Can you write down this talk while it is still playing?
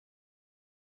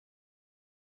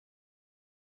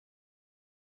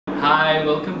Hi,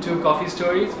 welcome to Coffee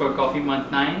Stories for Coffee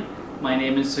Month 9. My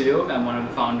name is Suyog. I'm one of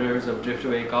the founders of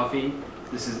Driftaway Coffee.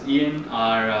 This is Ian,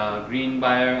 our green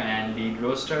buyer and lead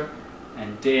roaster,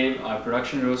 and Dave, our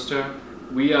production roaster.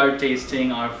 We are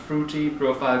tasting our fruity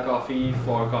profile coffee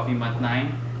for Coffee Month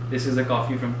 9. This is a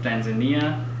coffee from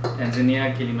Tanzania,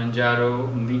 Tanzania Kilimanjaro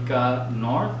Mwika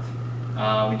North.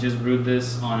 We just brewed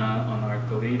this on our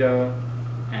Kalita,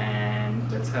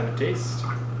 and let's have a taste.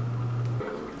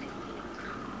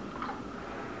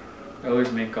 I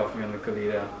always make coffee on the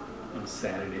Kalita on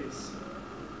Saturdays.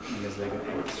 And there's like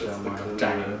an extra amount of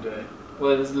time.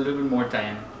 Well, there's a little bit more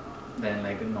time than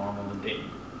like a normal day.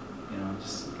 You know,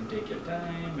 just you can take your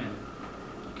time and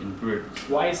you can brew it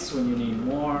twice when you need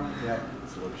more. Yeah,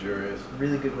 it's luxurious.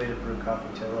 Really good way to brew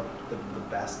coffee too. I love the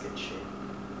basket shape.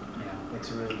 Yeah,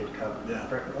 makes a really good cup.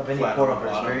 Yeah, of any pour over,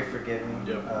 it's very forgiving.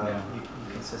 Yep. You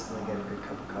consistently get a good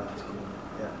cup of coffee.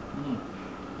 Yeah. Mm.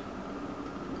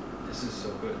 This is so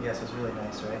good. Yes, it's really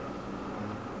nice, right?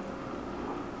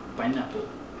 Pineapple.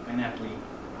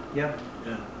 Yep.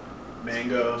 Yeah.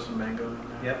 Mango, some mango in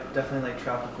there. Yep, definitely like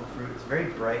tropical fruit. It's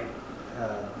very bright,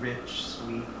 rich,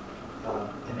 sweet,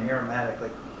 and aromatic.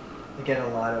 Like you get a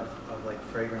lot of like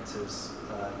fragrances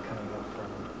coming up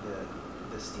from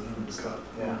the steam and stuff.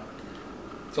 Yeah.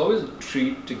 It's always a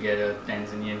treat to get a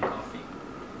Tanzanian coffee,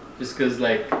 just because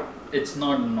like it's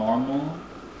not normal.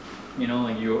 You know,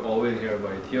 like you always hear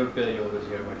about Ethiopia, you always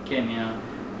hear about Kenya.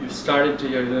 You've started to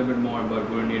hear a little bit more about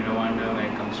Burundi and Rwanda when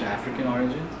it comes to African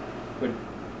origins, but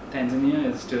Tanzania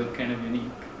is still kind of unique.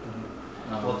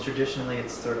 Mm-hmm. Well, traditionally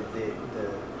it's sort of the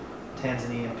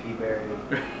Tanzanian pea berry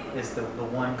is the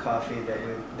one coffee that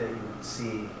you would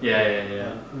see.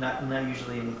 Yeah. Not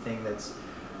usually anything that's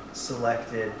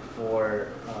selected for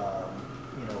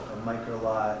you know, a micro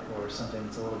lot or something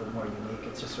that's a little bit more unique.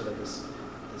 It's just sort of this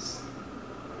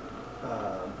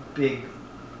big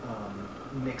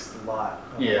mixed lot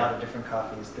of a lot of different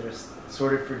coffees that are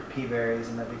sorted for pea berries,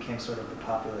 and that became sort of the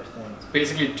popular thing.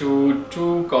 Basically,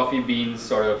 two coffee beans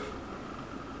sort of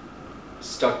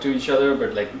stuck to each other,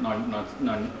 but like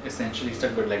not essentially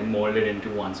stuck, but like molded into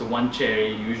one. So one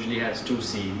cherry usually has two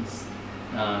seeds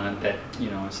that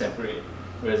separate,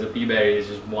 whereas a pea berry is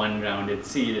just one rounded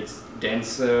seed. It's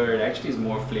denser. It actually is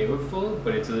more flavorful,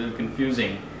 but it's a little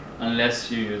confusing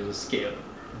unless you use a scale,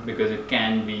 because it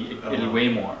can be it'll weigh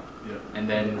more. Yeah. And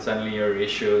then suddenly your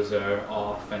ratios are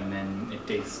off, and then it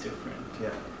tastes different.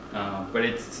 Yeah. But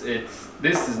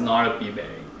this is not a pea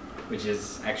berry, which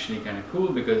is actually kind of cool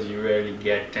because you rarely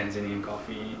get Tanzanian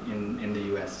coffee in the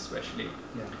US especially.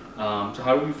 Yeah. So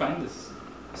how did you find this?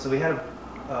 So we had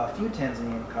a few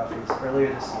Tanzanian coffees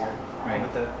earlier this year, right,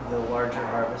 with the larger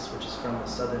harvest, which is from the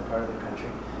southern part of the country,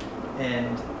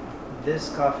 and this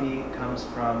coffee comes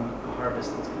from a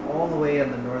harvest that's all the way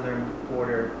on the northern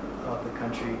border of the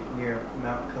country near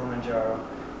Mount Kilimanjaro,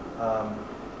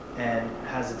 and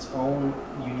has its own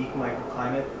unique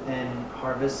microclimate and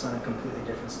harvests on a completely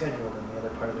different schedule than the other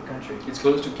part of the country. It's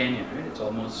close to Kenya, right? It's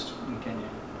almost in Kenya.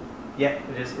 Yeah,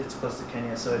 it is. It's close to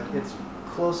Kenya, so it's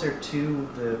closer to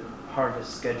the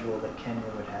harvest schedule that Kenya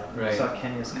would have. Right. We saw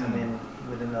Kenya's come in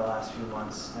within the last few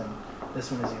months, and this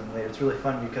one is even later. It's really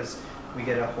fun because we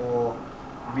get a whole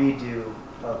redo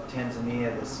of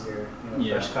Tanzania this year.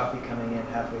 Fresh coffee coming in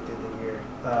halfway through the year,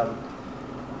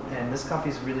 and this coffee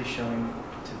is really showing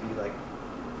to be like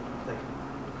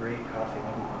great coffee.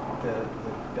 Maybe the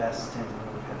best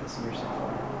Tanzania we've had this year so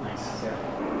far. Nice.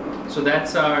 Yeah. So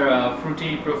that's our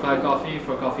fruity profile coffee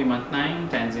for Coffee Month 9,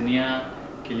 Tanzania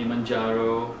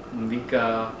Kilimanjaro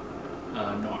Mwika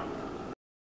North.